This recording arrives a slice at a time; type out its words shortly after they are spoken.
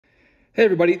Hey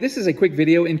everybody, this is a quick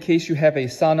video in case you have a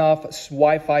SonOff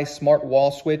Wi-Fi smart wall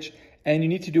switch and you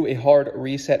need to do a hard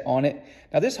reset on it.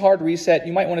 Now this hard reset,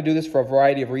 you might want to do this for a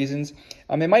variety of reasons.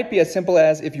 It might be as simple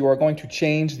as if you are going to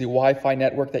change the Wi-Fi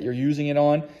network that you're using it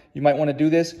on, you might want to do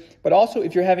this. But also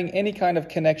if you're having any kind of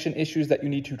connection issues that you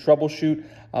need to troubleshoot,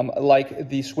 like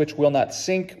the switch will not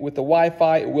sync with the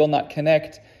Wi-Fi, it will not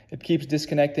connect, it keeps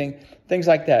disconnecting, things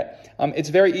like that. It's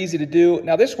very easy to do.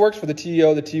 Now this works for the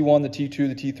T0, the T1, the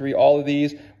T2, the T3, all of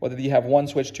these, whether you have one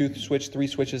switch, two switch, three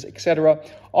switches, etc.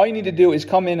 All you need to do is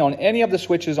come in on any of the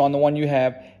switches on the one you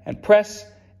have and press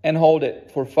and hold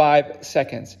it for 5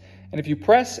 seconds. And if you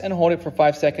press and hold it for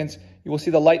 5 seconds, you will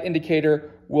see the light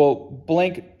indicator will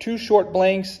blink 2 short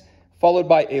blinks followed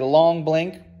by a long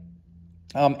blink.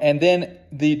 And then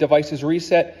the device is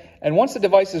reset. And once the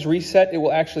device is reset, it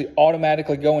will actually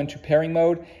automatically go into pairing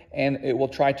mode and it will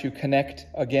try to connect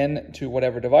again to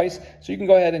whatever device. So you can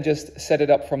go ahead and just set it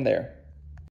up from there.